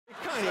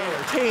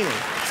entertaining.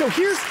 So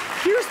here's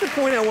the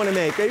point I want to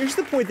make. Here's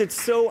the point that's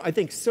so, I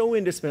think, so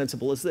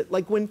indispensable, is that,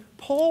 like, when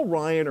Paul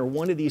Ryan or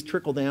one of these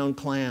trickle-down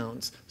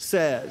clowns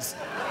says,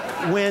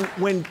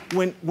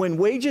 when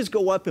wages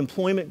go up,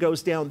 employment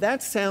goes down,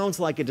 that sounds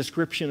like a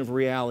description of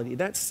reality.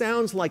 That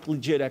sounds like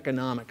legit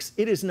economics.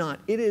 It is not.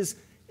 It is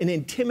an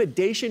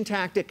intimidation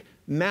tactic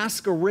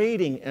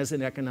masquerading as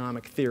an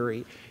economic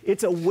theory.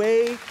 It's a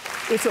way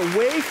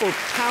for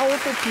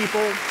powerful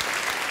people,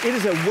 it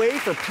is a way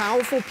for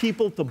powerful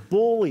people to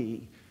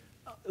bully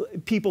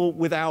people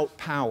without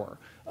power.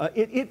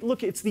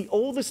 Look, it's the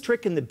oldest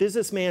trick in the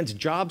businessman's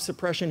job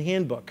suppression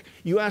handbook.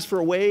 You ask for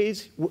a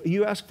raise,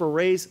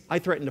 I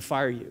threaten to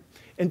fire you.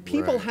 And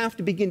people have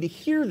to begin to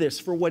hear this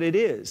for what it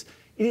is.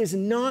 It is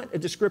not a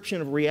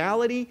description of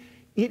reality.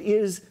 It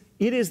is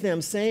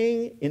them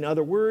saying, in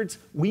other words,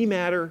 we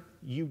matter,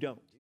 you don't.